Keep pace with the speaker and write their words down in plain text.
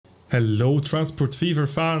Hello Transport Fever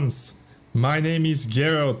fans, my name is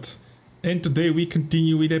Geralt and today we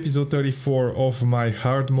continue with episode 34 of my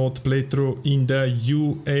hard mode playthrough in the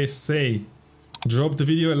USA. Drop the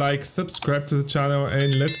video a like, subscribe to the channel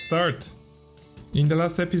and let's start. In the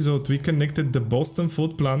last episode we connected the Boston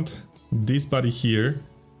food plant, this body here,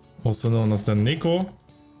 also known as the Neko,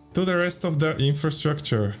 to the rest of the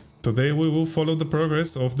infrastructure. Today we will follow the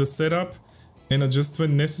progress of the setup and adjust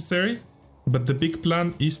when necessary. But the big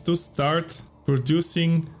plan is to start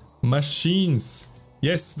producing machines.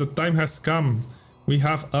 Yes, the time has come. We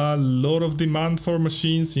have a lot of demand for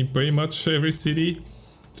machines in pretty much every city.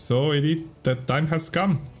 So the time has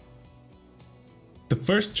come. The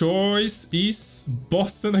first choice is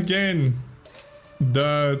Boston again.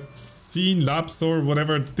 The Scene Labs or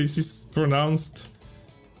whatever this is pronounced.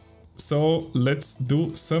 So let's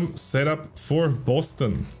do some setup for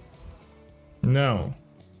Boston. Now,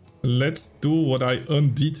 let's do what I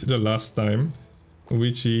undid the last time,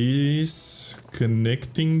 which is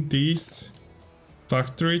connecting this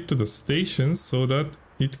factory to the station so that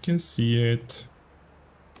it can see it.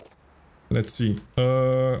 Let's see.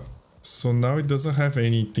 So now it doesn't have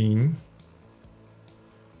anything.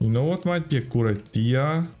 You know what might be a good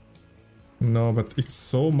idea? No, but it's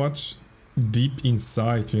so much deep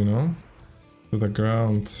inside, you know, to the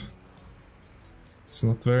ground. It's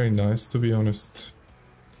not very nice, to be honest.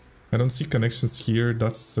 I don't see connections here,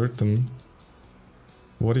 that's certain.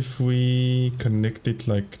 What if we connect it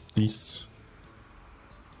like this?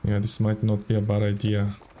 Yeah, this might not be a bad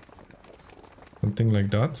idea. Something like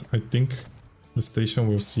that. I think the station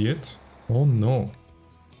will see it. Oh no.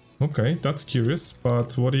 Okay, that's curious,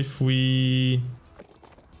 but what if we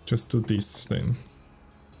just do this then?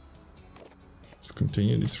 Let's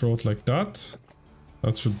continue this road like that.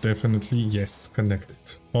 That should definitely, yes, connect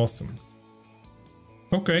it. Awesome.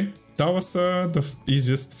 Okay. That was the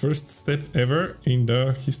easiest first step ever in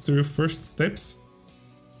the history of first steps.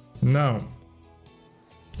 Now,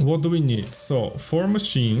 what do we need? So, for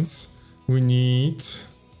machines, we need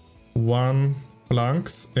 1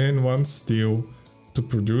 planks and 1 steel to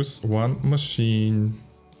produce 1 machine.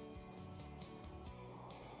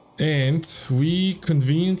 And we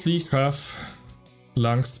conveniently have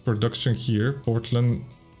planks production here, Portland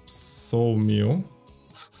sawmill.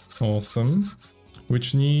 Awesome.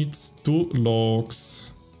 Which needs 2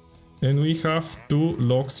 logs. And we have 2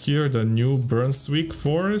 logs here, the New Brunswick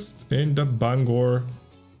forest and the Bangor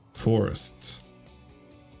forest.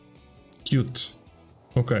 Cute.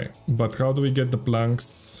 Okay, but how do we get the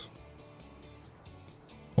planks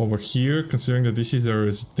over here, considering that this is a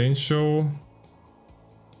residential?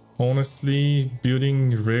 Honestly,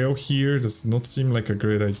 building rail here does not seem like a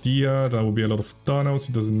great idea. That would be a lot of tunnels,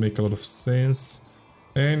 it doesn't make a lot of sense.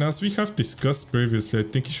 And as we have discussed previously, I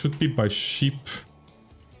think it should be by ship.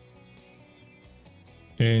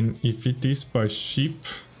 And if it is by ship,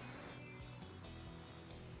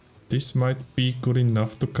 this might be good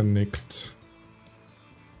enough to connect.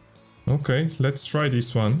 Okay, let's try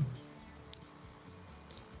this one.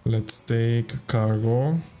 Let's take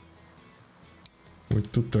cargo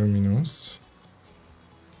with 2 terminals.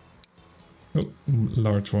 Oh,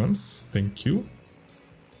 large ones, thank you.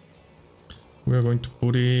 We're going to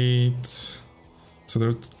put it so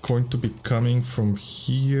they're going to be coming from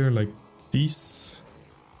here like this.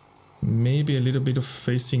 Maybe a little bit of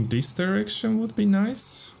facing this direction would be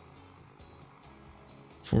nice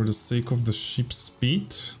for the sake of the ship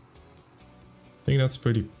speed. I think that's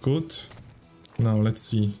pretty good. Now let's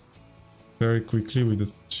see very quickly with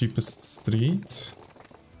the cheapest street.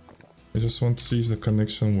 I just want to see if the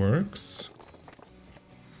connection works.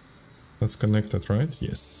 That's connected, right?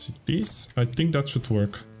 Yes, it is. I think that should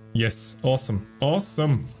work. Yes, awesome.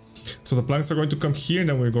 Awesome. So the planks are going to come here and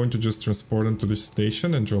then we're going to just transport them to the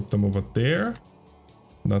station and drop them over there.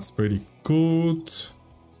 That's pretty good.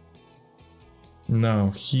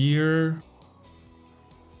 Now here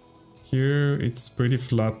it's pretty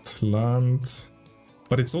flat land,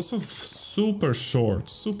 but it's also super short,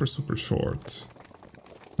 super short.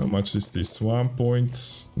 How much is this? 1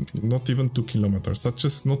 point, not even 2 kilometers. That's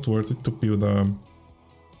just not worth it to build a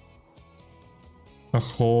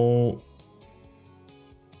whole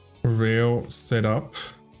rail setup.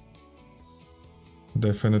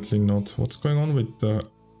 Definitely not. What's going on with the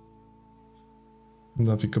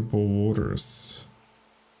navigable waters?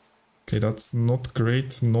 Okay, that's not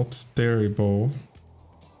great, not terrible.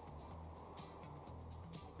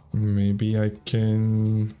 Maybe I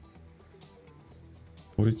can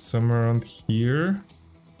put it somewhere around here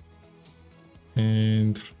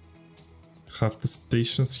and have the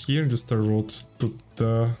stations here and just a road to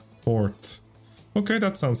the port. Okay,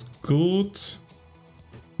 that sounds good.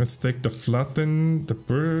 Let's take the flatten, the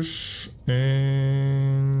brush,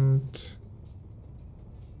 and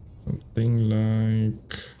something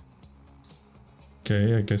like...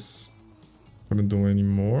 Okay, I guess couldn't do any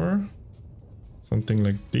more. Something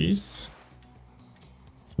like this.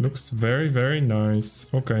 Looks very, very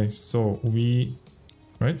nice. Okay, so we...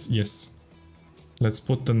 Right? Yes. Let's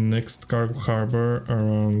put the next cargo harbor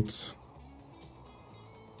around...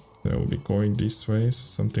 That will be going this way, so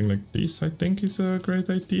something like this I think is a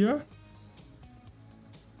great idea.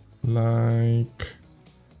 Like...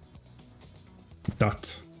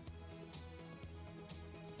 that.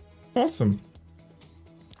 Awesome.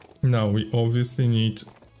 Now we obviously need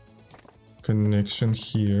connection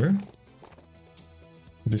here.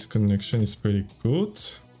 This connection is pretty good.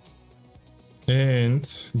 And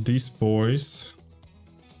these boys...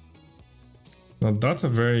 Now that's a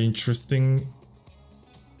very interesting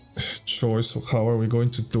choice. How are we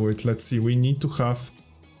going to do it? Let's see, we need to have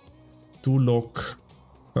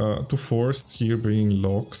two forests here bringing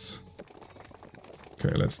logs.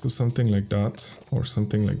 Okay, let's do something like that or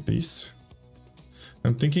something like this.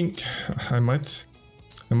 I'm thinking I might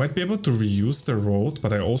be able to reuse the road,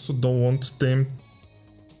 but I also don't want them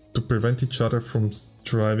to prevent each other from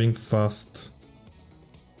driving fast.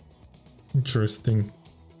 Interesting.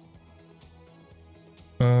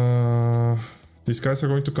 These guys are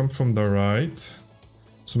going to come from the right,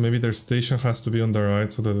 so maybe their station has to be on the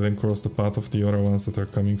right so that they then cross the path of the other ones that are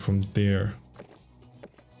coming from there.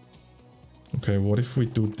 Okay, what if we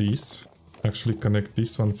do this? Actually connect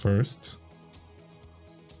this one first.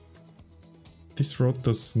 This road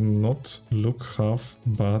does not look half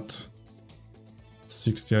bad.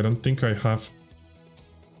 60, I don't think I have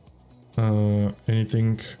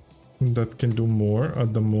anything that can do more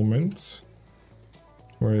at the moment.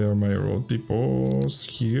 Where are my road depots?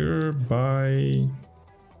 Here by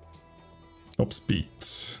top speed.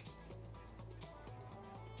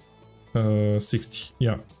 60,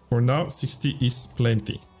 yeah. For now, 60 is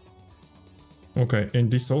plenty. Okay,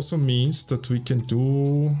 and this also means that we can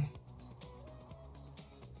do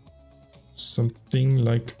something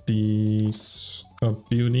like this. A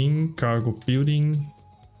building, cargo building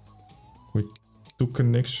with two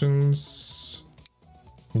connections.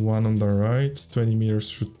 One on the right, 20 meters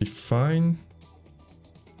should be fine.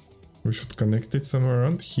 We should connect it somewhere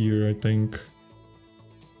around here, I think.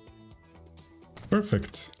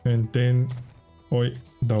 Perfect. And then, oi,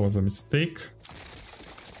 that was a mistake.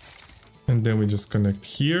 And then we just connect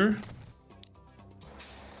here.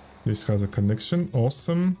 This has a connection,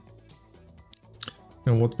 awesome.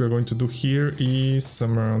 And what we're going to do here is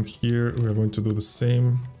somewhere around here, we're going to do the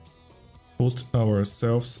same. Put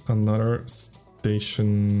ourselves another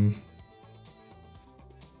station.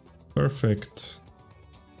 Perfect.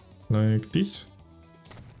 Like this.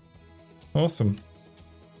 Awesome.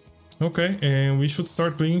 Okay, and we should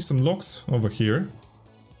start bringing some logs over here.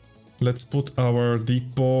 Let's put our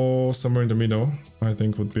depot somewhere in the middle. I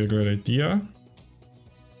think would be a great idea.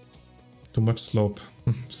 Too much slope.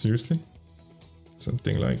 Seriously?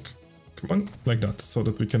 Something like, come on, like that, so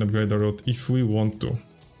that we can upgrade the road if we want to.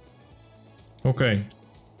 Okay.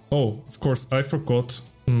 Oh, of course, I forgot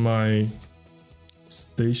my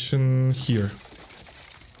station here.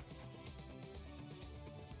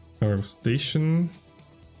 Our station.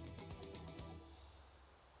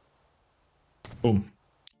 Boom.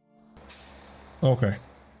 Okay.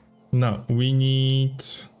 Now we need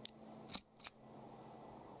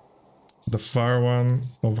the far one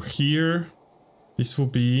over here. This will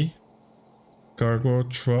be cargo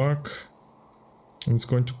truck. And it's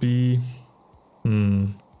going to be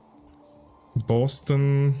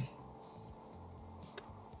Boston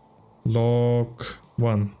log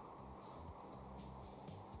 1.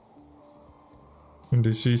 And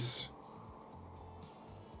this is,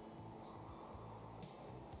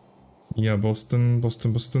 yeah, Boston.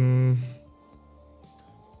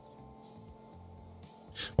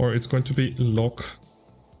 Or it's going to be log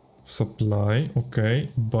supply,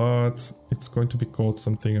 okay, but it's going to be called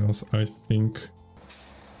something else. I think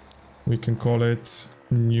we can call it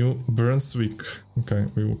New Brunswick. Okay,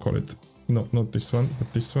 we will call it, no, not this one,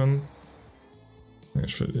 but this one.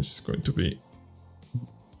 Actually, this is going to be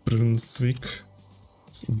Brunswick.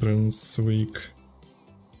 It's Brunswick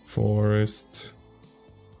Forest.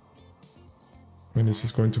 And this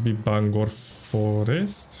is going to be Bangor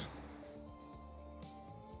Forest.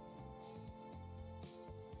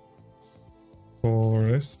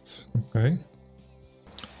 Okay.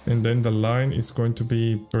 And then the line is going to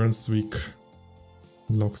be Brunswick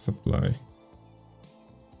log supply.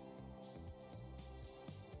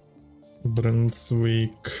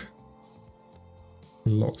 Brunswick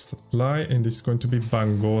log supply, and this is going to be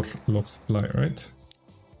Bangor log supply, right?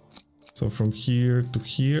 So from here to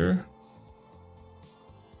here.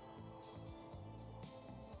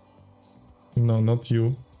 No, not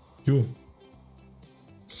you. You.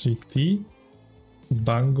 CT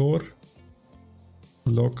Bangor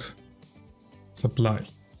log supply.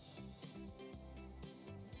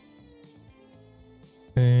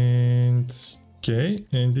 And okay,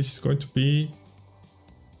 and this is going to be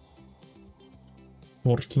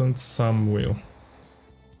Portland Samuel.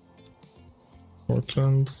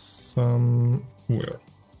 Portland Samuel.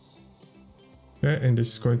 Okay, and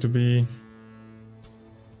this is going to be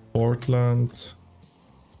Portland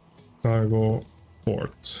Cargo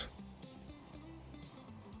Port.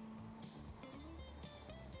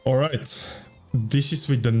 Alright, this is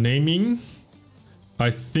with the naming. I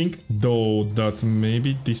think though that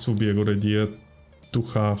maybe this will be a good idea to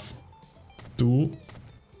have two.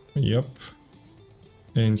 Yep.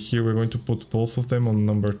 And here we're going to put both of them on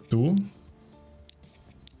number 2.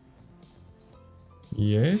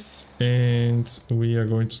 Yes, and we are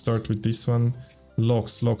going to start with this one.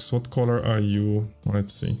 Logs, what color are you?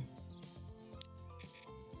 Let's see.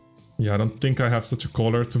 Yeah, I don't think I have such a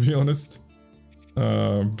color, to be honest.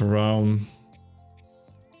 Brown.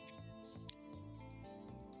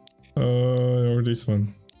 Or this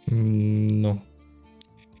one. No.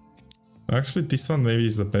 Actually, this one maybe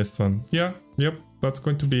is the best one. Yeah, yep, that's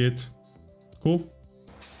going to be it. Cool.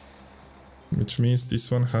 Which means this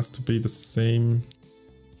one has to be the same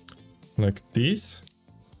like this.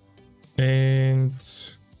 And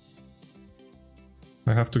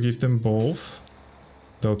I have to give them both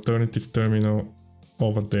the alternative terminal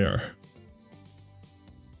over there.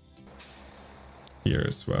 Here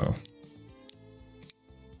as well.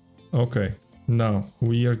 Okay, now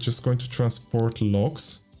we are just going to transport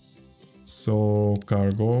logs. So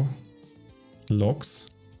cargo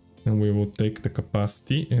logs, and we will take the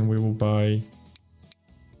capacity and we will buy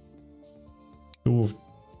two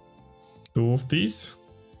of these.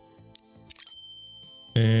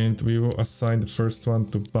 And we will assign the first one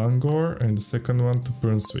to Bangor and the second one to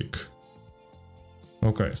Brunswick.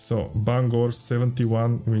 Okay, so Bangor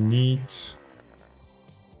 71, we need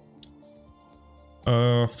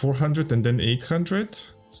 400 and then 800.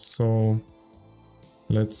 So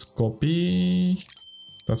let's copy.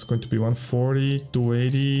 That's going to be 140,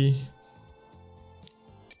 280,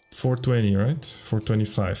 420, right?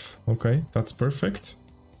 425. Okay, that's perfect.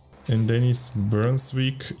 And then is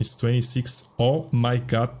Brunswick is 26. Oh my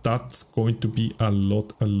god, that's going to be a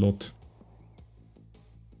lot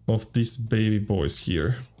of these baby boys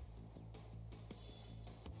here.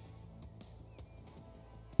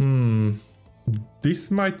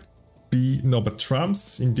 This might be... No, but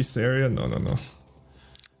trams in this area? No.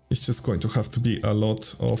 It's just going to have to be a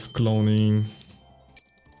lot of cloning.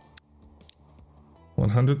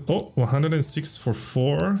 100... Oh, 106 for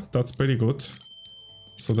 4. That's pretty good.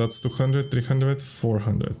 So that's 200, 300,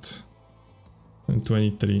 400. And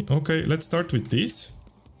 23. Okay, let's start with this.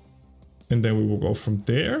 And then we will go from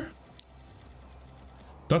there.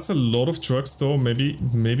 That's a lot of trucks though.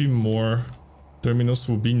 Maybe more terminals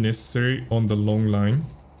will be necessary on the long line.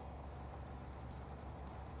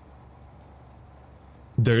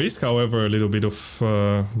 There is, however, a little bit of...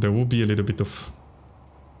 there will be a little bit of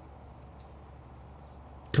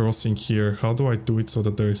crossing here. How do I do it so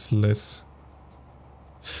that there is less...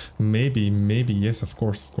 Maybe, yes, of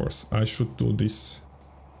course. I should do this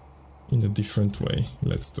in a different way.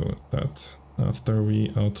 Let's do that after we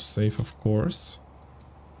autosave, of course.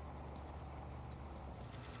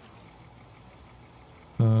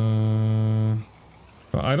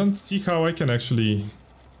 I don't see how I can actually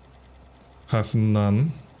have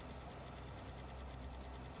none.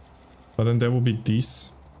 But then there will be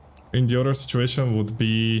this. In the other situation would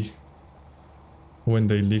be when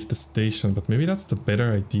they leave the station, but maybe that's the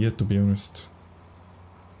better idea, to be honest.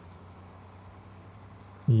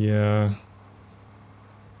 Yeah.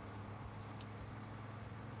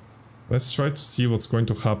 Let's try to see what's going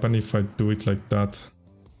to happen if I do it like that.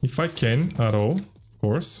 If I can at all, of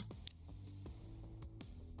course.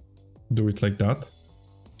 Do it like that.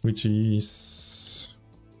 Which is...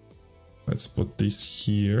 Let's put this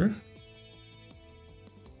here.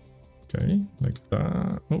 Okay, like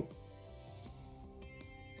that. Oh.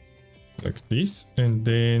 Like this, and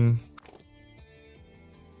then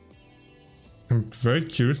I'm very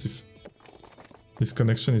curious if this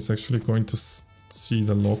connection is actually going to see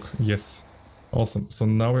the log. Yes, awesome. So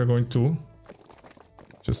now we're going to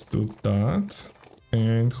just do that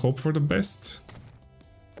and hope for the best.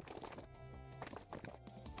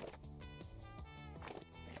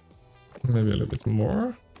 Maybe a little bit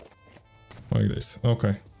more. Like this.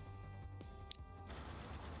 Okay.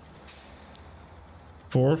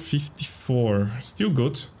 454. Still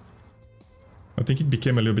good. I think it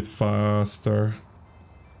became a little bit faster.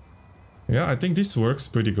 Yeah, I think this works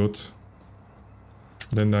pretty good.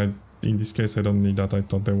 Then in this case, I don't need that. I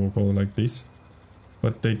thought they will go like this.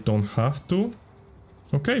 But they don't have to.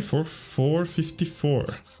 Okay, for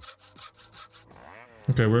 454.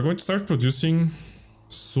 Okay, we're going to start producing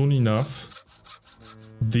soon enough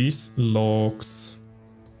these logs.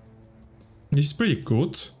 This is pretty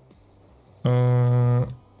good.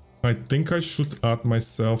 I think I should add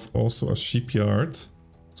myself also a shipyard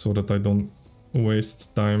so that I don't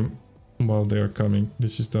waste time while they are coming.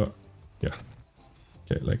 This is the, yeah,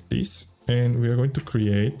 okay, like this. And we are going to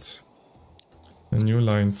create a new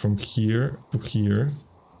line from here to here.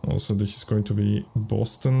 Also, this is going to be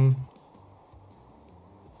Boston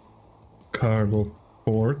cargo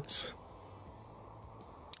port.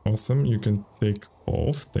 Awesome, you can take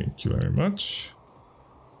both. Thank you very much.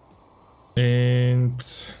 And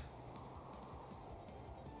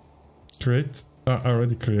create, I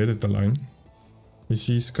already created the line. This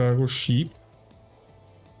is cargo ship.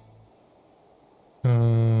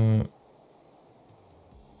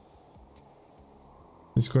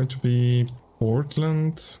 It's going to be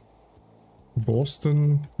Portland,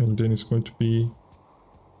 Boston, and then it's going to be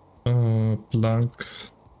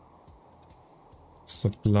planks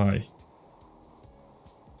supply.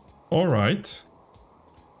 All right.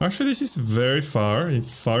 Actually, this is very far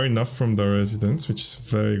enough from the residence, which is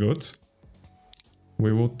very good.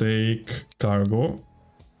 We will take cargo,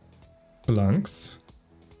 planks,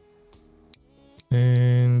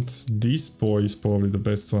 and this boy is probably the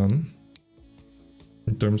best one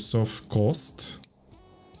in terms of cost.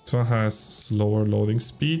 This one has slower loading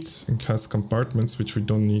speeds and has compartments which we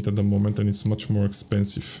don't need at the moment, and it's much more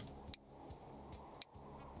expensive.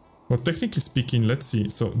 But technically speaking, let's see.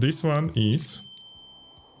 So this one is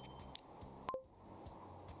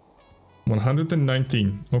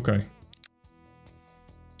 119, okay.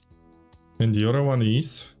 And the other one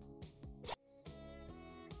is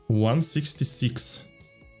 166.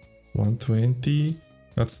 120.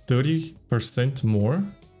 That's 30% more.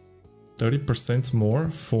 30% more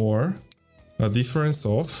for a difference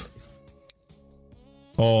of...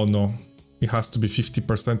 Oh no, it has to be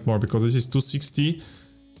 50% more because this is 260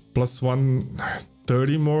 plus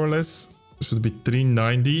 130 more or less. It should be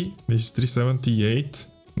 390. This is 378.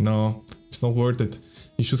 No, it's not worth it.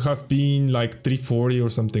 It should have been like 340 or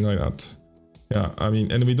something like that. Yeah, I mean,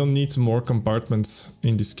 and we don't need more compartments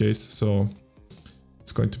in this case, so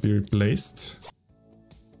it's going to be replaced.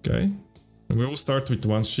 Okay. And we will start with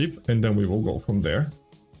one ship and then we will go from there.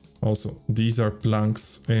 Also, these are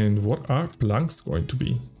planks, and what are planks going to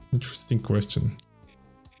be? Interesting question.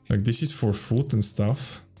 Like, this is for food and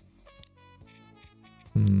stuff.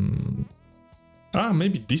 Ah,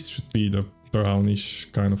 maybe this should be the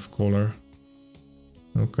brownish kind of color.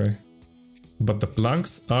 Okay. But the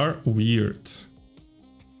planks are weird.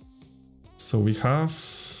 So we have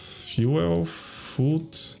fuel,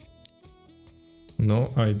 food.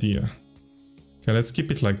 No idea. Okay, let's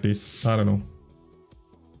keep it like this. I don't know.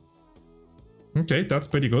 Okay, that's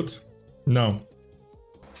pretty good. Now.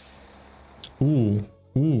 Ooh.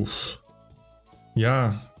 Oof.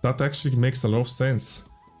 Yeah, that actually makes a lot of sense.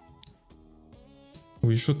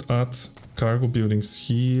 We should add cargo buildings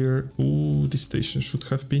here. Ooh, this station should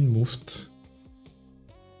have been moved.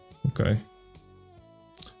 Okay.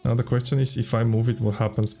 Now the question is, if I move it, what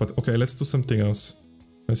happens? But okay, let's do something else.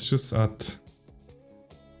 Let's just add...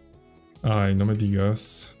 Ay, no me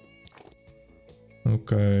digas.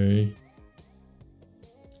 Okay.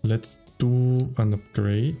 Let's do an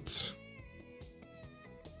upgrade.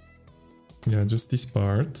 Yeah, just this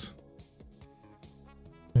part.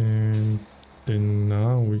 And then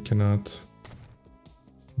now we can add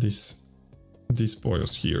these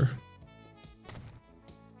boils here.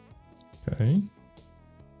 Okay.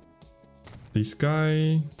 This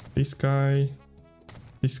guy, this guy,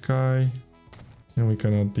 this guy. And we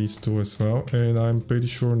can add these two as well. And I'm pretty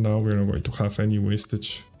sure now we're not going to have any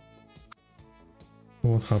wastage.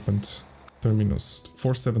 What happened? Terminus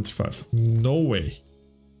 475. No way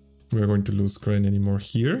we're going to lose grain anymore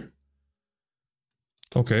here.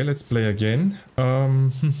 Okay, let's play again.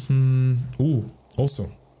 Ooh,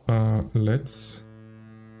 also, let's,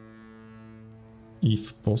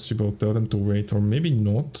 if possible, tell them to wait, or maybe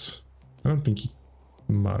not. I don't think it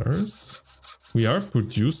matters. We are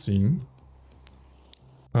producing.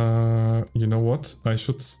 You know what? I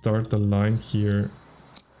should start the line here.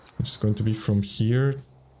 It's going to be from here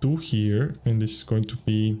to here, and this is going to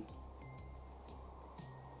be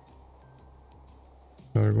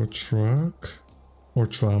Cargo truck. Or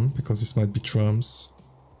tram, because this might be trams.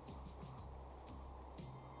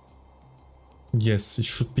 Yes, it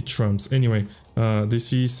should be trams. Anyway,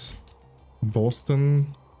 this is Boston.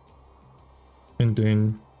 And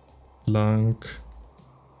then Blank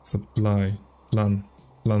supply.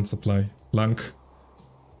 Plan supply. Blank.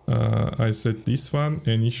 I said this one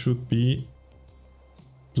and it should be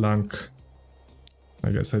blank.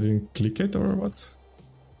 I guess I didn't click it or what?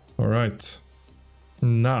 Alright.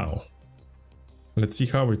 Now, let's see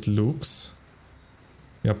how it looks.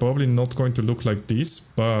 Yeah, probably not going to look like this,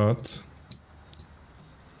 but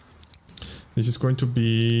this is going to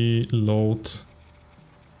be load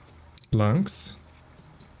blanks.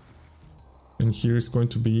 And here is going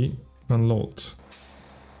to be unload.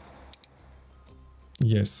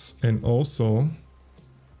 Yes, and also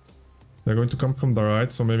they're going to come from the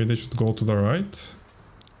right, so maybe they should go to the right.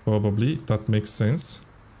 Probably, that makes sense.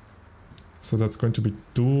 So that's going to be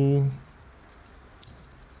 2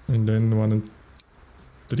 and then 1 and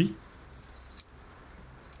 3.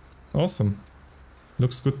 Awesome.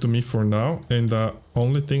 Looks good to me for now. And the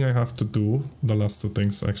only thing I have to do, the last 2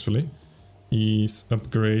 things actually, is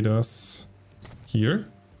upgrade us here.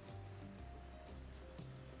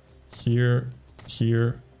 Here.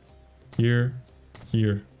 Here, here,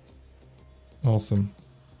 here. Awesome.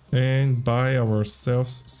 And buy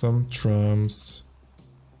ourselves some trams.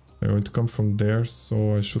 They're going to come from there,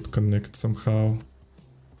 so I should connect somehow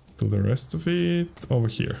to the rest of it over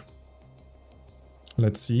here.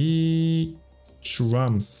 Let's see.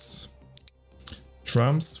 Trams.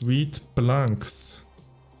 Trams with planks.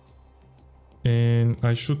 And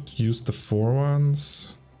I should use the 4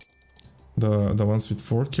 ones. The ones with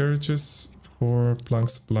 4 carriages. For plank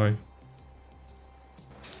supply.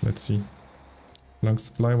 Let's see. Plank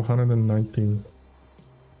supply 119.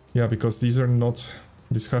 Yeah, because these are not...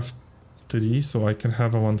 These have 3, so I can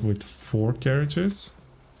have a one with 4 carriages.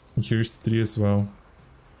 And here's 3 as well.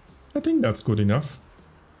 I think that's good enough.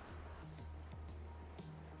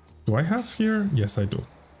 Do I have here? Yes, I do.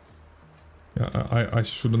 Yeah, I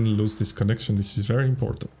shouldn't lose this connection. This is very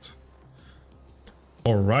important.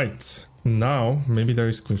 Alright. Now, maybe there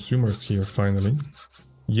is consumers here, finally.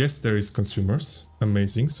 Yes, there is consumers.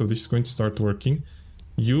 Amazing. So this is going to start working.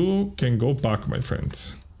 You can go back, my friend.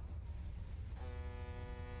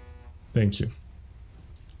 Thank you.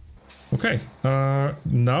 Okay.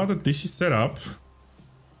 Now that this is set up,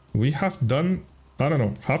 we have done, I don't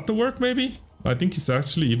know, half the work maybe? I think it's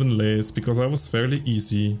actually even less, because I was fairly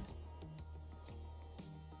easy.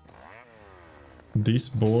 These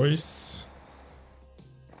boys...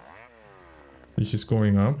 This is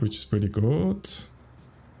going up, which is pretty good.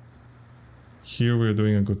 Here we're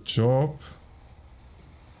doing a good job.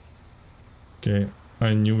 Okay,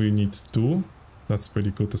 I knew we need 2. That's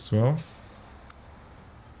pretty good as well.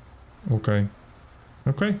 Okay.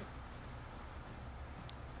 Okay.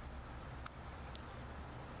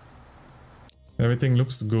 Everything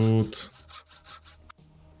looks good.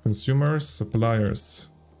 Consumers, suppliers.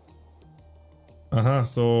 Aha,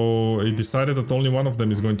 so it decided that only one of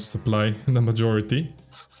them is going to supply the majority.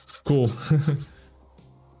 Cool.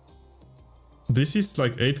 This is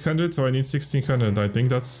like 800, so I need 1600. I think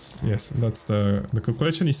that's... Yes, that's the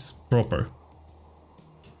calculation is proper.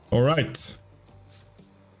 Alright.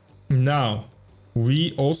 Now,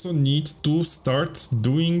 we also need to start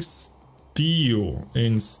doing steel.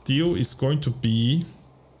 And steel is going to be...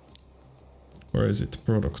 Where is it?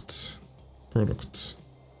 Product. Product.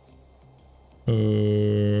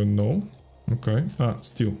 No. Okay. Ah,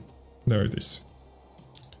 steel. There it is.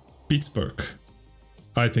 Pittsburgh.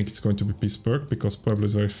 I think it's going to be Pittsburgh because Pueblo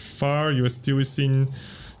is very far. US Steel is in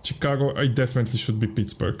Chicago. I definitely should be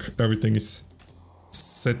Pittsburgh. Everything is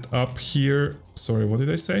set up here. Sorry, what did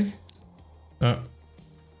I say?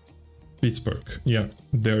 Pittsburgh. Yeah,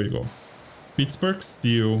 there you go. Pittsburgh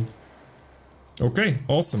Steel. Okay,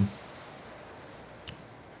 awesome.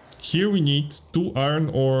 Here we need 2 iron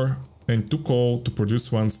ore and 2 coal to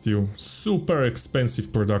produce 1 steel. Super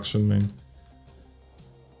expensive production, man.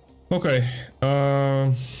 Okay.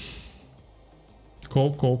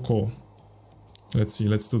 Coal. Let's see,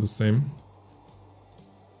 let's do the same.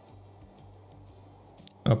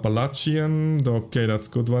 Appalachian, okay, that's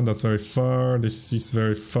a good one. That's very far. This is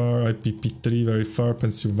very far. IPP3, very far.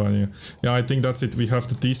 Pennsylvania. Yeah, I think that's it. We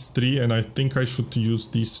have these 3, and I think I should use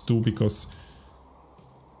these 2 because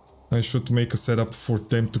I should make a setup for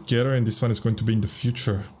them together, and this one is going to be in the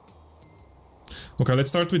future. Okay,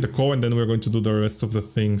 let's start with the coal, and then we're going to do the rest of the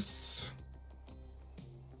things.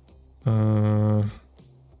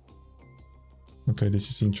 Okay, this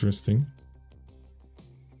is interesting.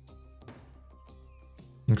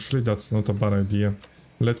 Actually, that's not a bad idea.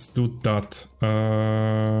 Let's do that.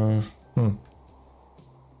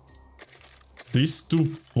 These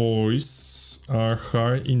two boys are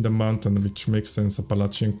high in the mountain, which makes sense.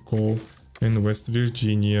 Appalachian Coal and West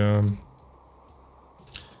Virginia.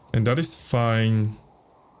 And that is fine.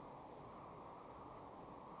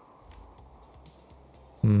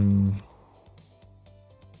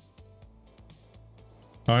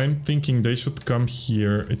 I'm thinking they should come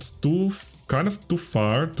here. It's kind of too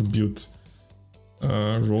far to build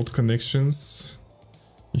road connections.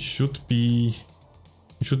 It should be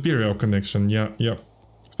a rail connection. Yeah.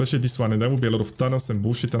 Especially this one, and there will be a lot of tunnels and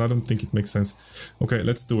bullshit, and I don't think it makes sense. Okay,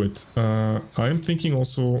 let's do it. I'm thinking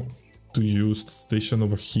also to use the station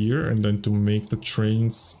over here and then to make the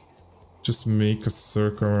trains just make a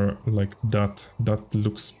circle like that. That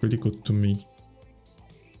looks pretty good to me.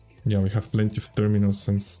 Yeah, we have plenty of terminals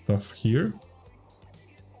and stuff here.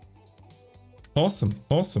 Awesome.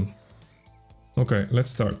 Okay,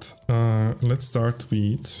 let's start. Let's start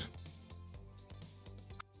with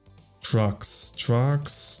trucks.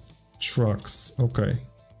 Okay.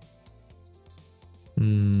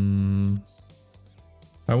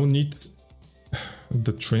 I will need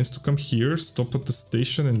the trains to come here, stop at the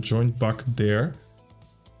station and join back there.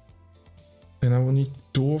 And I will need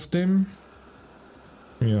 2 of them.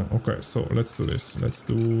 Yeah, okay, so let's do this. Let's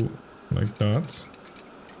do like that.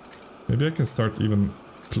 Maybe I can start even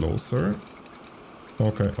closer.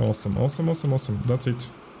 Okay, awesome. That's it.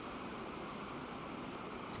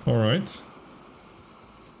 Alright.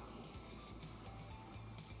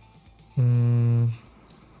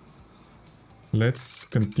 Let's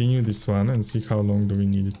continue this one and see how long do we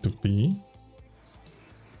need it to be.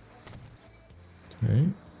 Okay,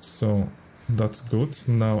 so that's good.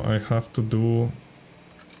 Now I have to do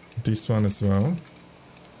this one as well.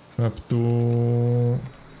 Up to...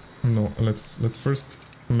 No, let's first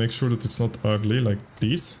make sure that it's not ugly like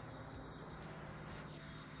this.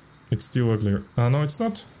 It's still uglier. Ah, no, it's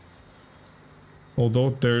not.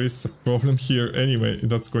 Although there is a problem here anyway,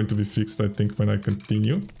 that's going to be fixed, I think, when I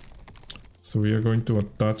continue. So we are going to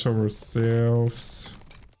attach ourselves.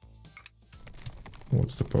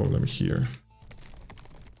 What's the problem here?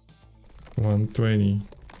 120.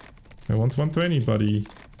 I want 120, buddy.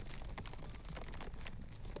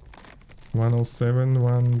 107,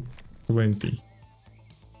 120.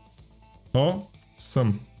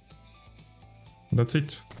 Awesome. That's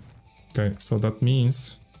it. Okay, so that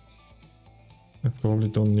means I probably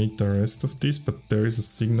don't need the rest of this, but there is a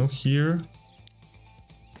signal here.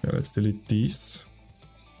 Yeah, let's delete this.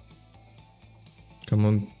 Come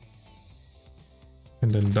on.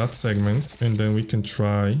 And then that segment, and then we can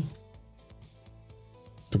try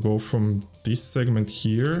to go from this segment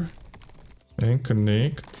here and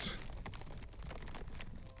connect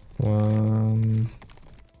 120.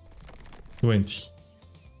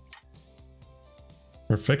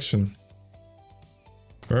 Perfection.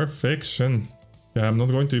 Perfection. Yeah, I'm not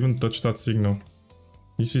going to even touch that signal.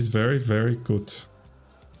 This is very, very good.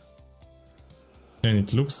 And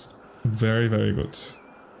it looks very, very good.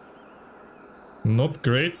 Not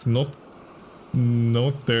great, not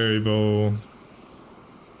terrible.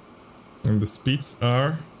 And the speeds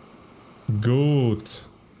are good.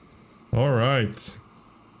 Alright.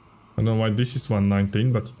 I don't know why this is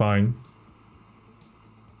 119, but fine.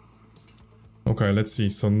 Okay, let's see.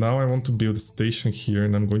 So now I want to build a station here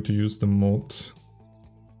and I'm going to use the mod.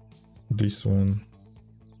 This one.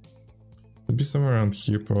 It'll be somewhere around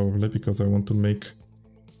here probably, because I want to make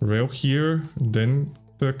rail here, then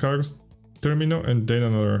the cargo terminal, and then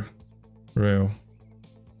another rail.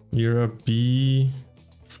 Era B5.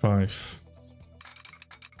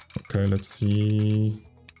 Okay, let's see.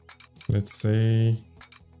 Let's say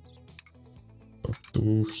up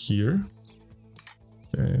to here.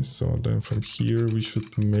 Okay, so then from here we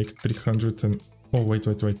should make 300 and... Oh, wait.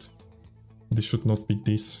 This should not be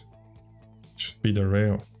this. It should be the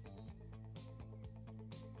rail.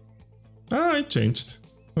 Ah, it changed.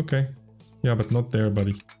 Okay. Yeah, but not there,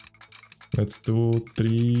 buddy. Let's do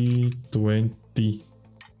 320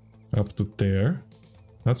 up to there.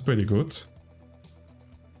 That's pretty good.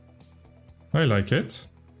 I like it.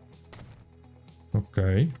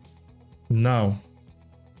 Okay. Now,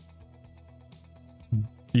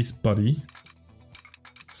 this buddy,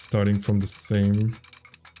 starting from the same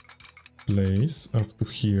place up to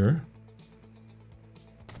here.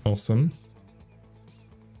 Awesome.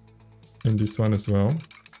 And this one as well.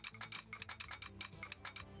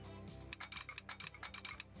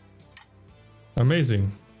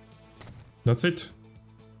 Amazing. That's it.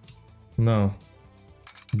 Now,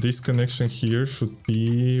 this connection here should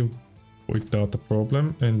be without a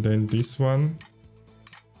problem, and then this one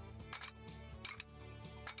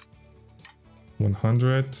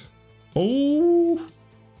 100. Oh,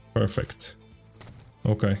 perfect.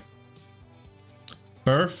 Okay.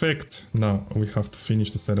 Perfect. Now we have to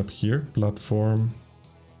finish the setup here. Platform.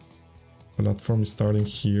 Platform is starting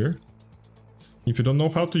here. If you don't know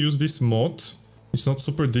how to use this mod, it's not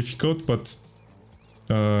super difficult, but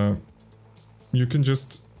you can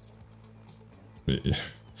just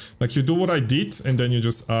like you do what I did and then you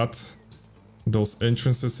just add those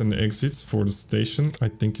entrances and exits for the station. I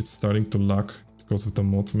think it's starting to lag because of the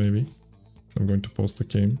mod maybe. I'm going to pause the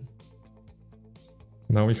game.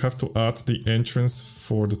 Now we have to add the entrance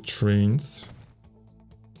for the trains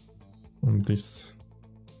on this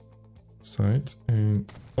side and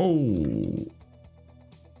oh,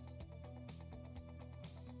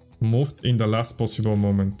 moved in the last possible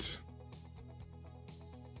moment.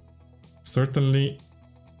 Certainly,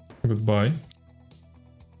 goodbye.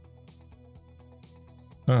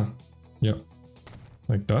 Ah, yeah,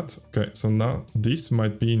 like that. Okay, so now this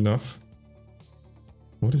might be enough.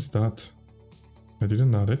 What is that? I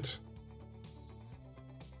didn't add it.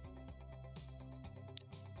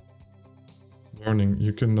 Warning,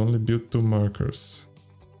 you can only build 2 markers.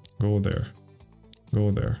 Go there.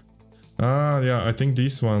 Go there. Ah, yeah, I think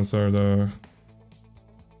these ones are the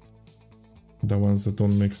ones that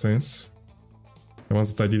don't make sense. The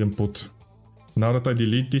ones that I didn't put. Now that I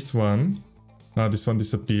delete this one, this one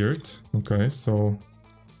disappeared. Okay, so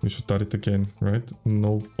we should add it again, right?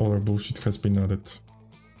 No other bullshit has been added.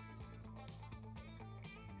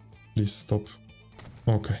 Please stop.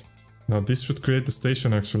 Okay, now this should create the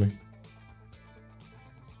station actually.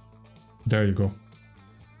 There you go.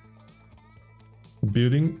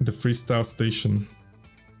 Building the freestyle station.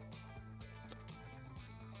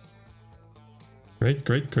 Great,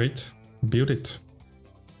 great, great. Build it.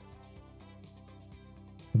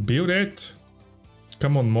 Build it!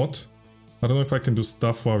 Come on, mod. I don't know if I can do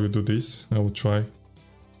stuff while you do this. I will try.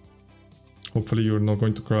 Hopefully you're not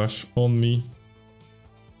going to crash on me.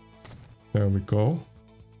 There we go.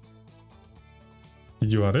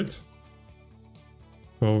 Did you add it?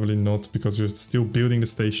 Probably not, because you're still building the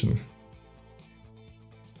station.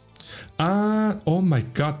 Ah, oh my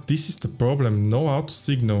god, this is the problem. No auto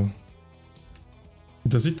signal.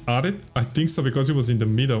 Does it add it? I think so, because it was in the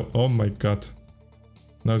middle. Oh my god.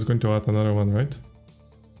 Now it's going to add another one, right?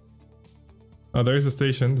 Oh, there is a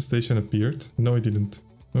station. The station appeared. No, it didn't.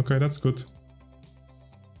 Okay, that's good.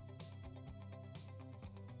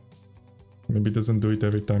 Maybe it doesn't do it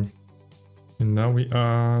every time. And now we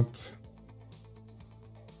add...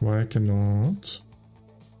 Why I cannot?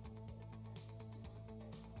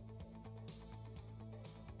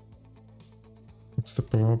 What's the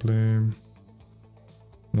problem?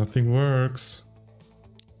 Nothing works.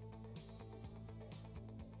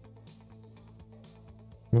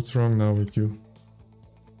 What's wrong now with you?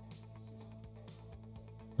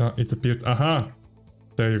 Ah, it appeared. Aha!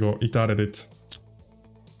 There you go. It added it.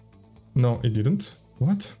 No, it didn't.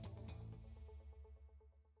 What?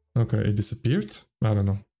 Okay, it disappeared? I don't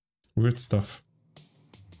know. Weird stuff.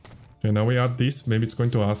 Okay, now we add this. Maybe it's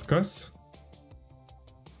going to ask us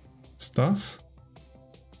stuff.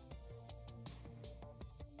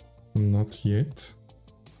 Not yet.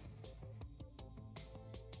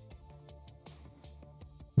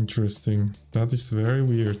 Interesting. That is very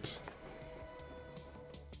weird.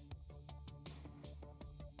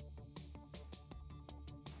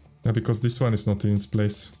 Yeah, because this one is not in its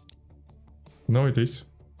place. No, it is.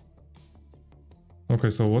 Okay,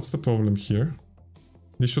 so what's the problem here?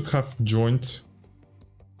 This should have joined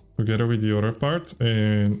together with the other part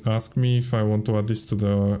and ask me if I want to add this to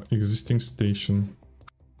the existing station.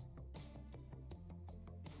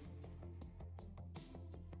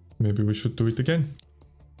 Maybe we should do it again.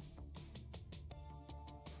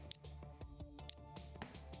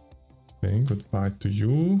 Okay, goodbye to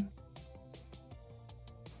you.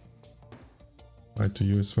 Bye to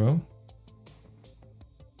you as well.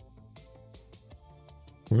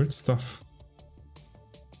 Weird stuff.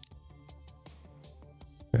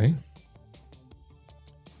 Okay.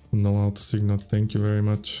 No auto signal, thank you very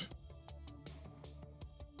much.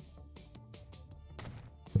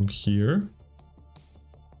 From here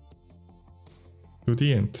to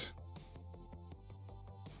the end.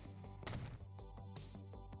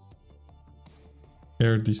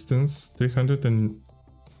 Air distance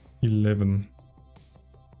 311.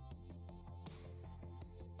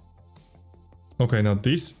 Okay, now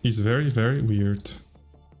this is very, very weird.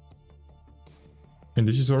 And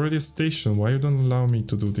this is already a station. Why you don't allow me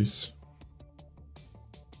to do this?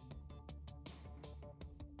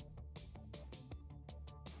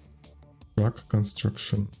 Track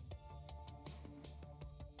construction.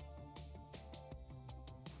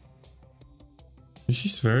 This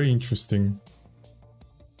is very interesting.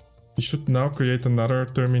 We should now create another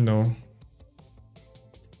terminal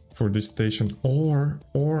for this station. Or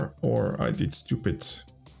I did stupid.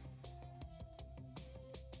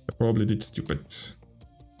 I probably did stupid.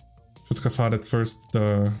 Should have added first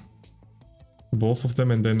the both of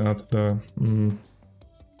them and then add the...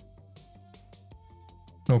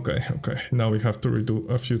 Okay. Now we have to redo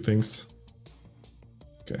a few things.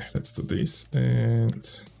 Okay, let's do this.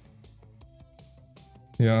 And...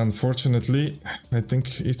 yeah, unfortunately, I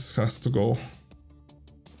think it has to go.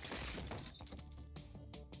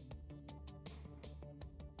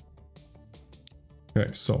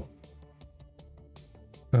 Okay, so...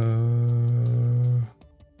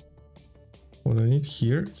 what I need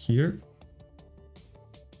here.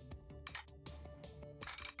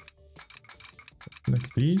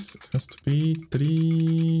 Like this, it has to be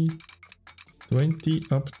 320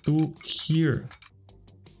 up to here.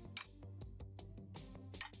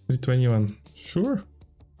 321. Sure.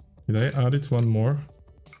 Did I add it one more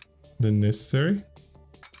than necessary?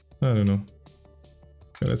 I don't know.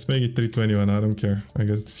 Yeah, let's make it 321. I don't care. I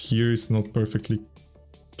guess here is not perfectly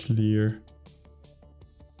clear.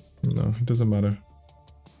 No, it doesn't matter.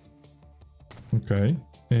 Okay.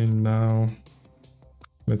 And now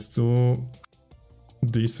let's do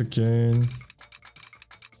this again.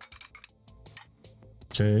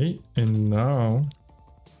 Okay. And now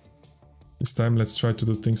this time let's try to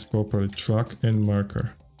do things properly. Truck and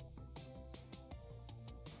marker.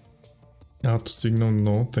 Auto signal,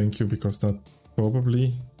 no, thank you, because that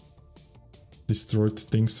probably destroyed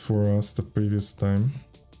things for us the previous time.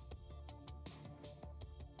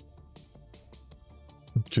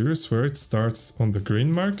 I'm curious where it starts, on the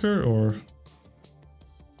green marker, or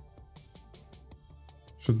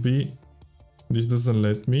should be... this doesn't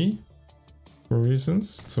let me for reasons,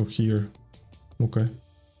 so here. Okay.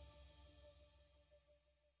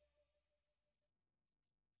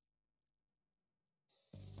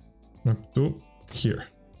 Up to here.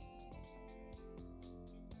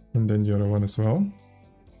 And then the other one as well.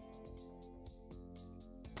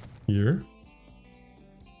 Here.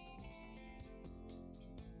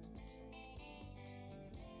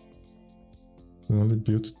 I only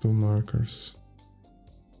built 2 markers.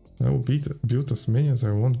 I will build as many as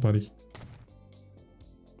I want, buddy.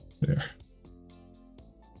 There.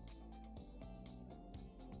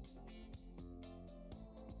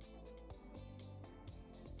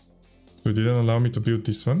 So it didn't allow me to build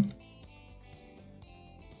this one.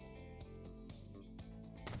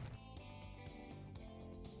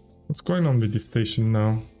 What's going on with this station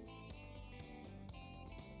now?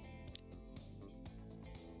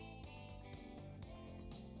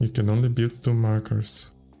 You can only build 2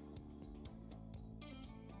 markers.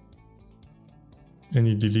 And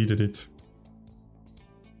he deleted it.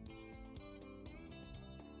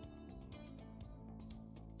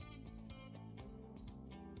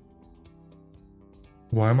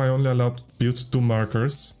 Why am I only allowed to build 2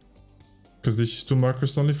 markers? Because this is 2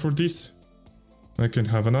 markers only for this. I can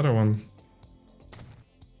have another one.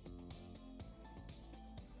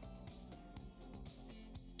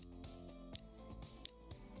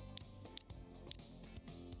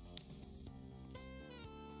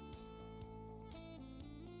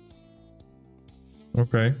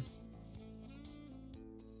 Okay.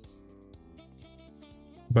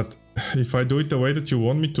 But if I do it the way that you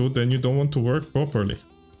want me to, then you don't want to work properly.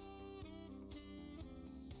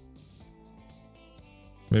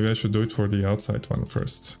 Maybe I should do it for the outside one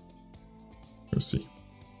first. We'll see.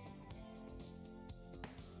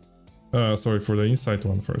 Sorry, for the inside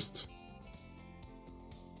one first.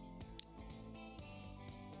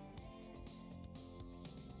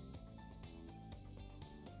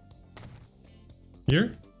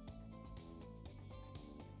 Here.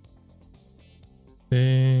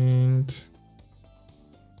 And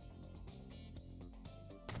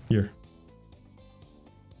here.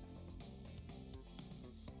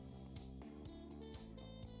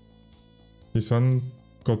 This one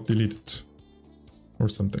got deleted or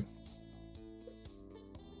something.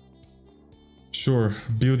 Sure,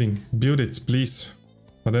 build it, please.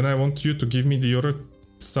 But then I want you to give me the other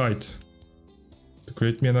side to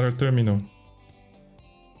create me another terminal.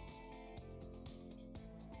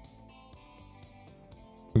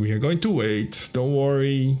 We are going to wait, don't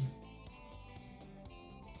worry.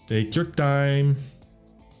 Take your time.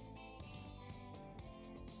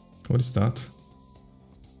 What is that?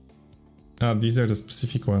 Ah, these are the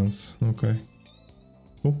specific ones. Okay.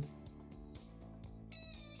 Oh.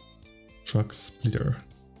 Truck splitter.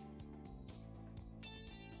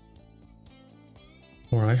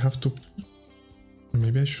 Or I have to...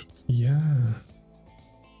 Maybe I should... Yeah.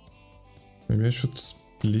 Maybe I should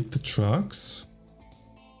split the trucks?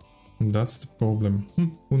 That's the problem.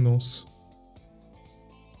 Who knows?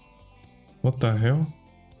 What the hell?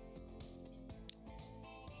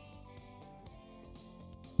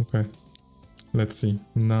 Okay. Let's see.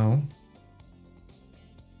 Now.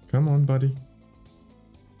 Come on, buddy.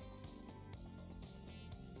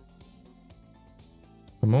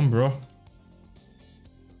 Come on, bro.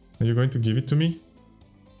 Are you going to give it to me?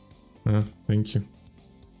 Thank you.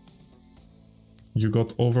 You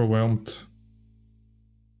got overwhelmed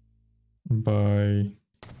by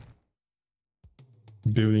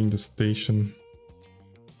building the station.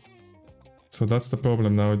 So that's the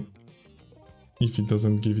problem now, if it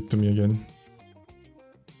doesn't give it to me again.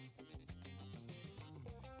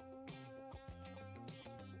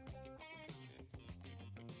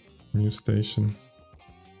 New station.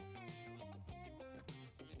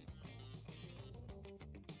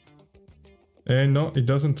 No, it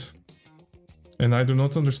doesn't. And I do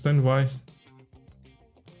not understand why.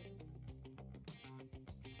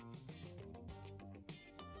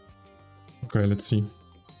 Okay, let's see.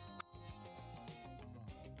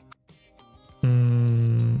 I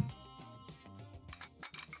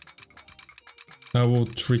will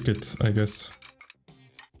trick it, I guess.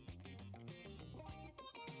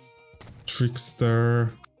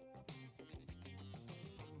 Trickster.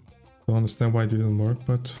 Don't understand why it didn't work,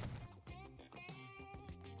 but...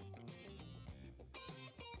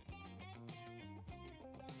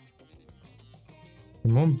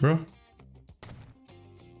 Come on, bro.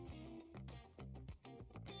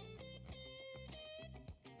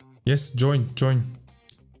 Yes, join.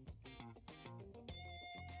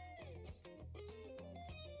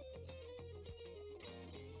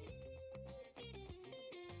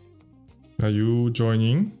 Are you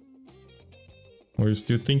joining? Or are you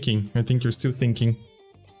still thinking? I think you're still thinking.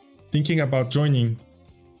 Thinking about joining.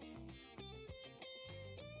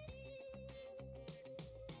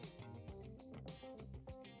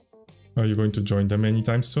 Are you going to join them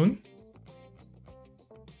anytime soon?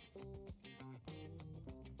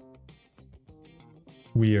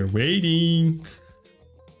 We are waiting.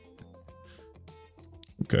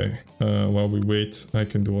 Okay, while we wait, I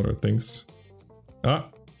can do other things.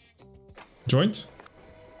 Joined?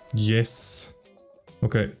 Yes.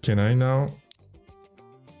 Okay, can I now?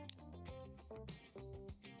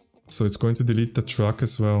 So it's going to delete the truck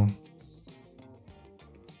as well.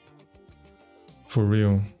 For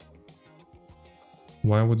real.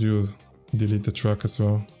 Why would you delete the truck as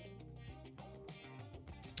well?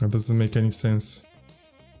 That doesn't make any sense.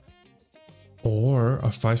 Or a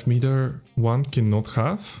 5-meter one cannot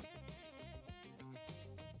have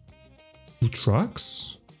 2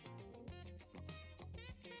 trucks?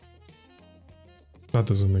 That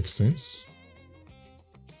doesn't make sense.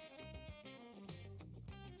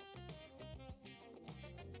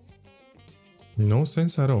 No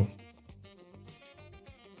sense at all.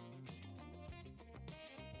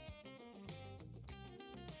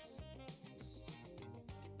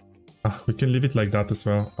 We can leave it like that as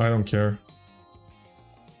well. I don't care.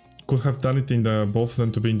 Could have done it in the both of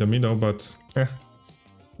them to be in the middle, but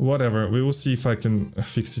whatever. We will see if I can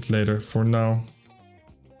fix it later. For now,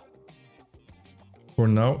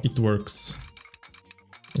 it works.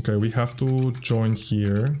 Okay, we have to join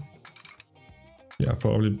here. Yeah,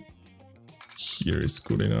 probably here is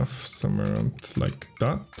good enough. Somewhere around like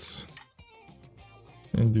that.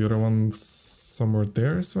 And the other one somewhere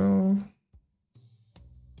there as well.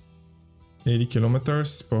 80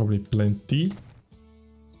 kilometers, probably plenty.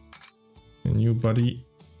 And you, buddy,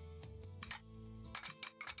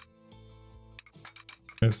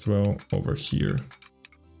 as well over here.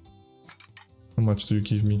 How much do you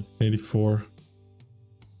give me? 84.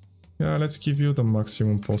 Yeah, let's give you the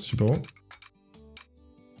maximum possible.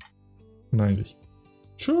 90.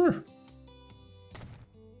 Sure.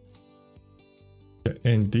 Okay,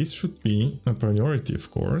 and this should be a priority, of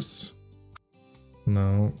course.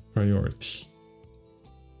 Now, priority.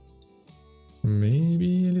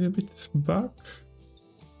 Maybe a little bit back.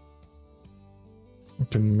 I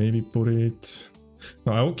can maybe put it...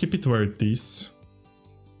 No, I will keep it where it is.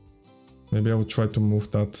 Maybe I will try to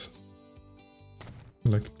move that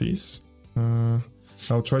like this.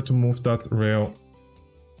 I'll try to move that rail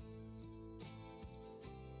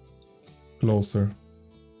closer.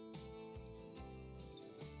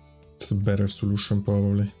 It's a better solution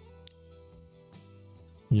probably.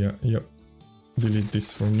 Yeah, yep. Delete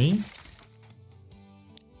this for me.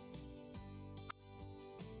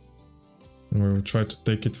 And we will try to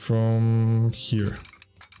take it from here.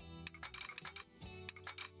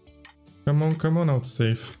 Come on out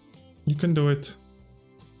safe. You can do it.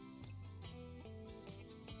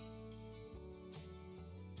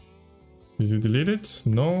 Did you delete it?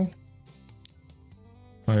 No.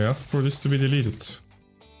 I asked for this to be deleted.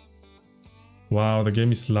 Wow, the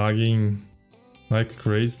game is lagging like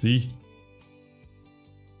crazy.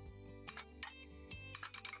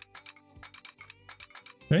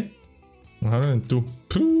 Okay, 102.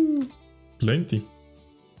 Pooh, plenty.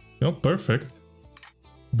 Oh, perfect.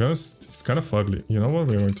 To be honest, it's kind of ugly. You know what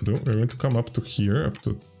we're going to do? We're going to come up to here, up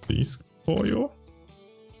to this pollo.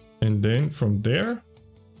 And then from there,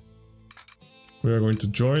 we are going to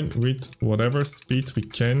join with whatever speed we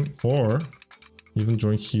can, or even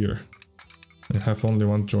join here. And have only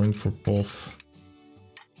one join for both.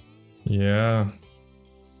 Yeah.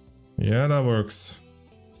 Yeah, that works.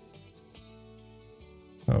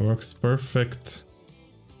 That works perfect.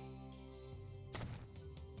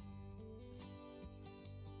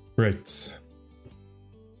 Great.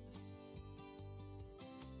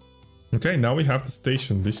 Okay, now we have the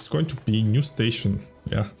station. This is going to be new station.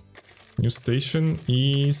 Yeah. New station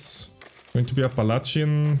is going to be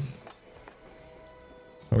Appalachian.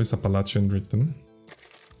 How is Appalachian written?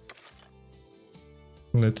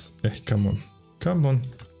 Let's... come on. Come on.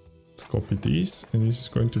 Let's copy this. And this is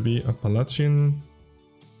going to be Appalachian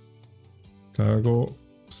Cargo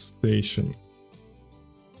Station.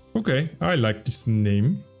 Okay, I like this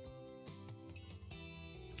name.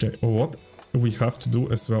 Okay, what we have to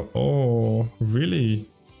do as well? Oh, really?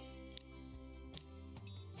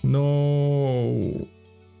 No,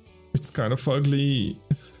 it's kind of ugly.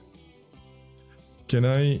 Can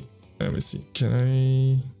I, let me see, can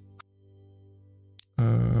I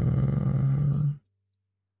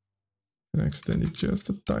extend it just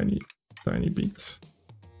a tiny bit?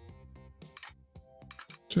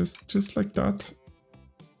 Just like that.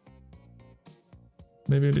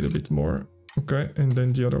 Maybe a little bit more. Okay, and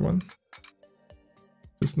then the other one.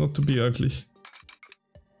 Just not to be ugly.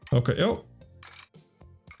 Okay, oh.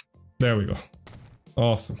 There we go.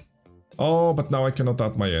 Awesome. Oh, but now I cannot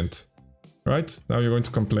add my end. Right? Now you're going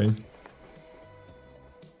to complain.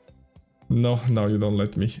 No, now you don't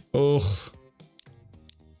let me. Ugh.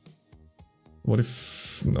 What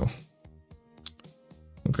if... no.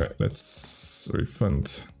 Okay, let's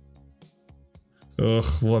refund. Ugh,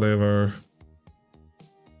 whatever.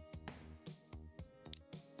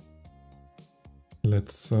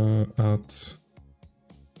 Let's add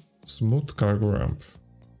smooth cargo ramp.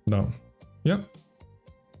 Down. Yeah.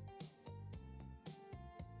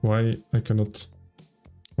 Why I cannot...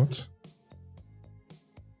 what?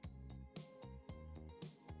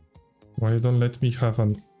 Why you don't let me have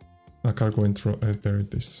a cargo intro? I buried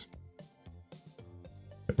this.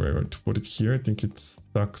 We're going to put it here. I think it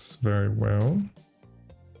stacks very well.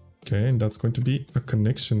 Okay, and that's going to be a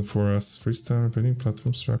connection for us. Freestyle building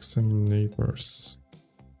platforms, trucks, and neighbors.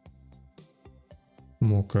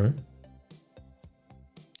 Okay.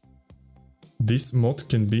 This mod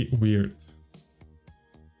can be weird.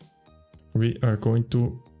 We are going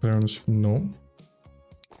to... no.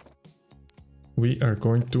 We are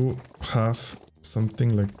going to have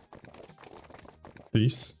something like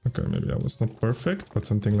this. Okay, maybe that was not perfect, but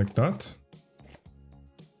something like that.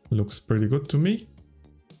 Looks pretty good to me.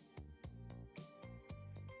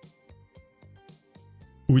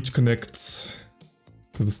 Which connects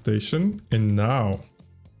to the station. And now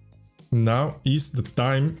is the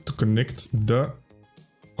time to connect the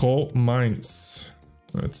coal mines.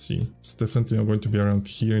 Let's see. It's definitely not going to be around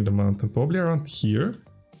here in the mountain. Probably around here.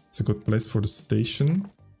 It's a good place for the station.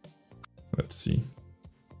 Let's see.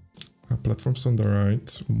 Platforms on the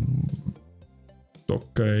right.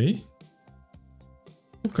 Okay.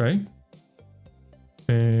 Okay.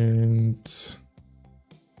 And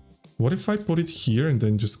what if I put it here and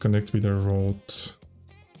then just connect with a road?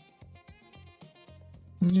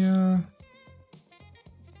 Yeah.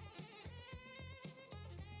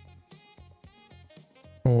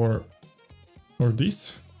 Or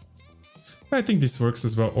this? I think this works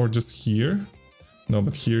as well. Or just here. No,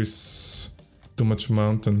 but here is too much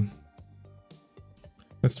mountain.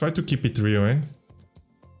 Let's try to keep it real, eh?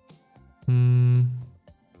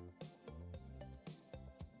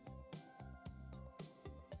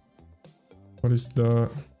 What is the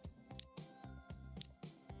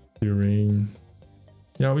terrain?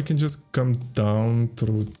 Yeah, we can just come down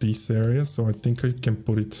through this area, so I think I can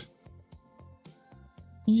put it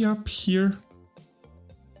up here.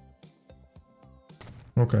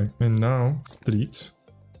 Okay, and now street.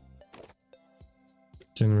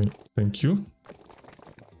 Can we? Thank you.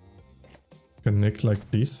 Connect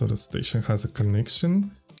like this, so the station has a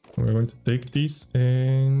connection. We're going to take this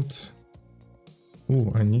and...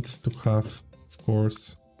 oh, I need to have, of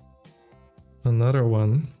course, another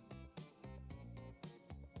one.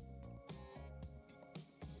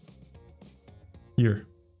 here.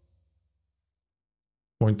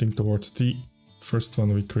 Pointing towards the first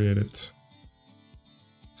one we created.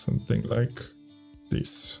 Something like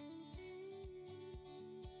this.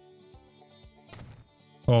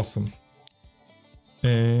 Awesome.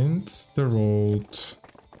 And the road.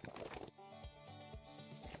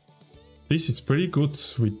 This is pretty good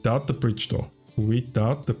without the bridge though.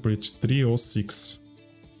 Without the bridge. 306.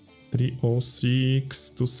 306,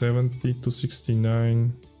 270,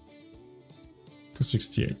 269,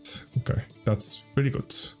 268. Okay, that's pretty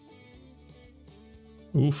good.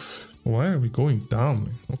 Oof, why are we going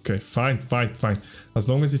down? Okay, fine. As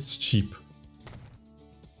long as it's cheap.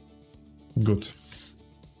 Good.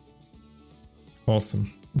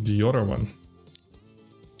 Awesome. The other one.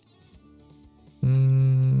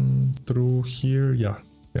 Through here, yeah.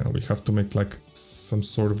 Yeah, we have to make like some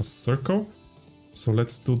sort of a circle. So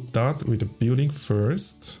let's do that with the building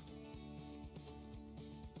first.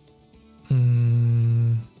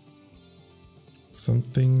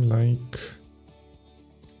 Something like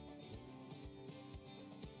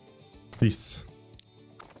this.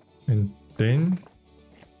 And then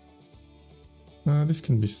this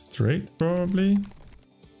can be straight probably.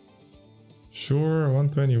 Sure,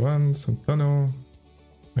 121, Santano.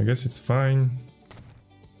 I guess it's fine.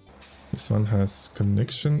 This one has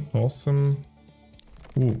connection, awesome.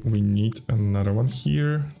 Ooh, we need another one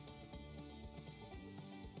here.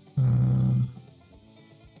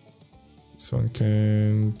 This one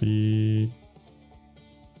can be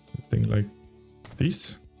something like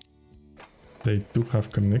this. They do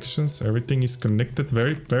have connections. Everything is connected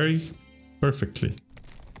very perfectly.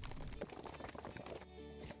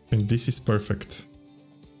 And this is perfect.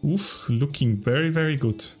 Oof, looking very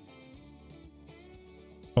good.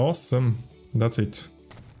 Awesome. That's it.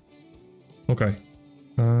 Okay.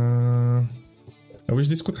 I wish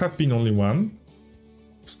this could have been only one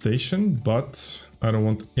station, but I don't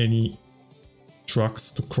want any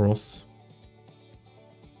trucks to cross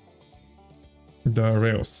the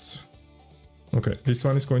rails. Okay, this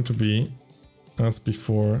one is going to be, as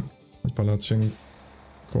before, Appalachian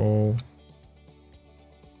Coal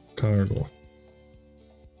Cargo.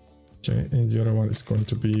 Okay, and the other one is going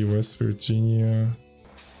to be West Virginia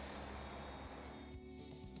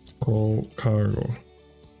Coal Cargo.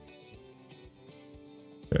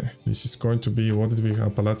 Okay, this is going to be, what did we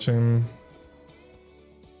have? Appalachian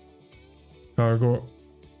Cargo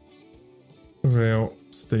Rail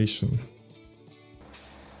Station.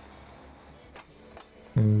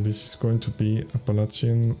 And this is going to be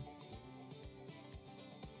Appalachian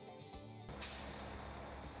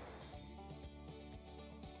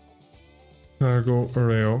Cargo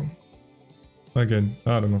Rail. Again,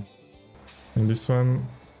 I don't know. And this one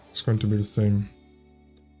is going to be the same.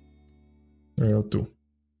 Rail 2.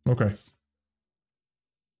 Okay.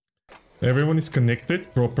 Everyone is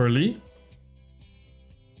connected properly.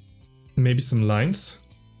 Maybe some lines.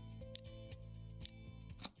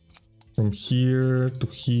 From here to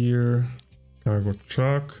here. Cargo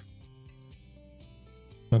truck.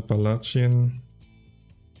 Appalachian.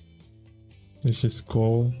 This is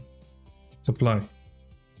coal. Supply.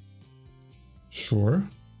 Sure.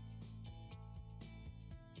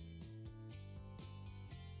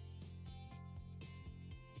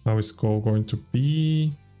 How is coal going to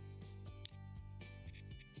be?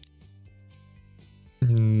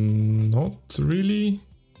 Not really.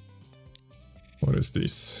 What is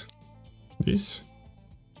this? This?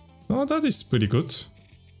 Oh, that is pretty good.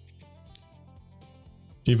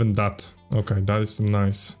 Even that. Okay, that is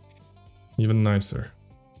nice. Even nicer.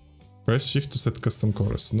 Press shift to set custom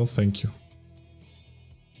colors. No thank you.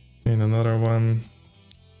 And another one.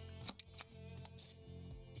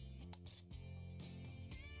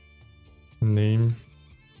 Name.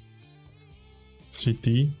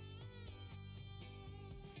 City.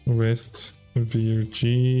 West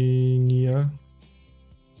Virginia.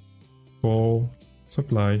 Coal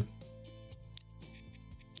supply.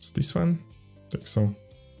 Is this one? I think so.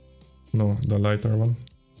 No, the lighter one.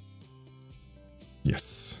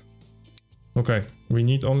 Yes. Okay, we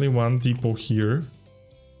need only one depot here.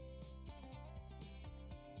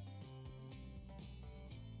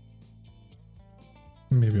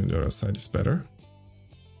 Maybe on the other side is better.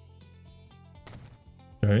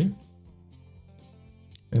 Okay.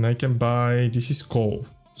 And I can buy, this is coal.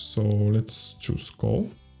 So let's choose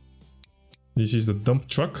coal. This is the dump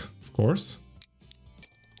truck, of course.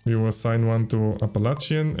 We will assign one to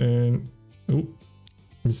Appalachian and... Oh,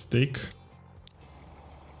 mistake.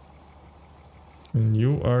 And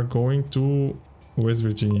you are going to West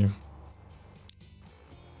Virginia.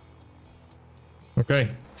 Okay.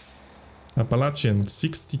 Appalachian,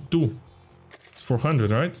 62. It's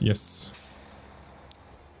 400, right? Yes.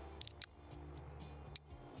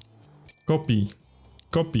 Copy.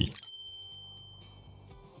 Copy.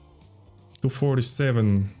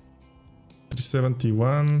 247.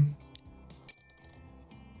 371.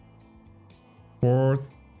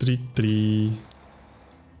 433.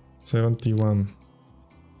 71.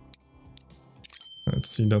 Let's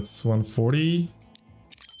see, that's 140.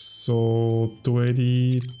 So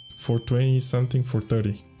 280, 420, something,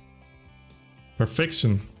 430.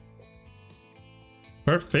 Perfection.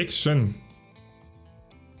 Perfection.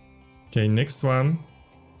 Okay, next one.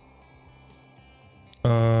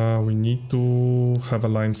 We need to have a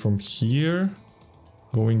line from here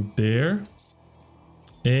going there.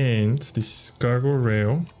 And this is cargo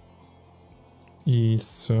rail.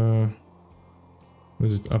 Is what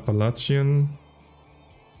is it? Appalachian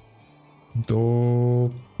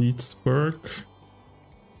do Pittsburgh.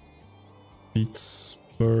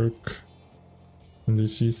 Pittsburgh. And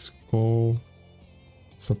this is coal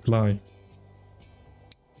supply.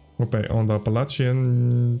 Okay, on the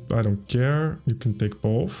Appalachian, I don't care. You can take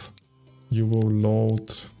both. You will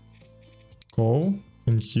load coal.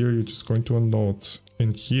 And here you're just going to unload.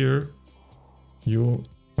 And here you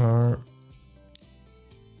are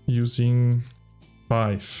using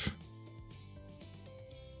 5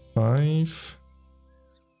 and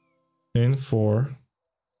 4.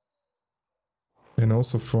 And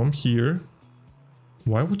also from here,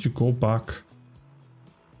 why would you go back?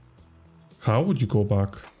 How would you go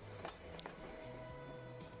back?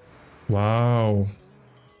 Wow.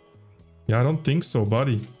 Yeah, I don't think so,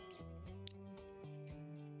 buddy.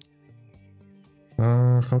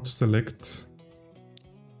 How to select?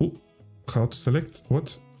 Oh, how to select?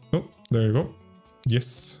 What? Oh, there you go.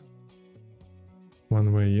 Yes.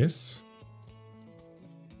 One way, yes.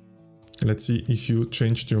 Let's see if you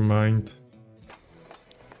changed your mind.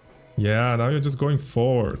 Yeah, now you're just going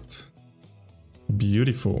forward.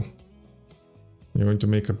 Beautiful. You're going to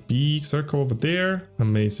make a big circle over there.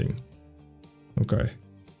 Amazing. Okay.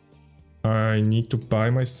 I need to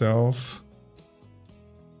buy myself...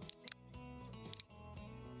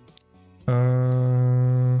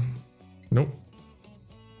 Nope.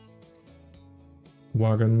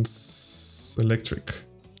 Wagons electric.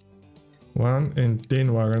 1 and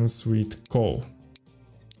 10 wagons with coal.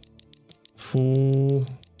 Full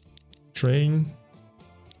train.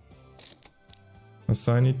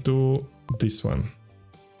 Assign it to this one.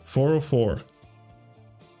 404.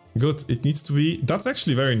 Good, it needs to be... That's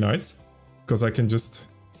actually very nice. Because I can just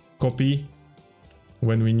copy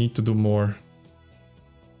when we need to do more.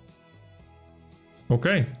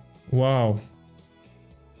 Okay, wow.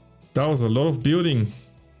 That was a lot of building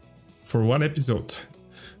for one episode.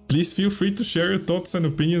 Please feel free to share your thoughts and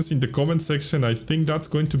opinions in the comment section. I think that's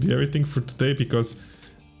going to be everything for today because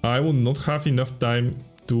I will not have enough time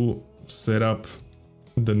to set up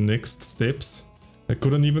the next steps. I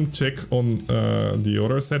couldn't even check on the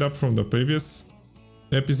other setup from the previous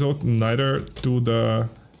episode, neither to the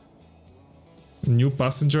new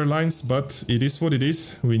passenger lines, but it is what it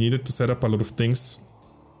is. We needed to set up a lot of things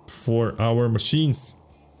for our machines.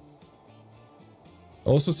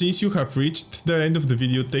 Also, since you have reached the end of the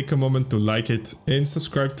video, take a moment to like it and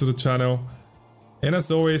subscribe to the channel. And as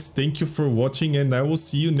always, thank you for watching and I will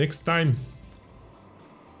see you next time.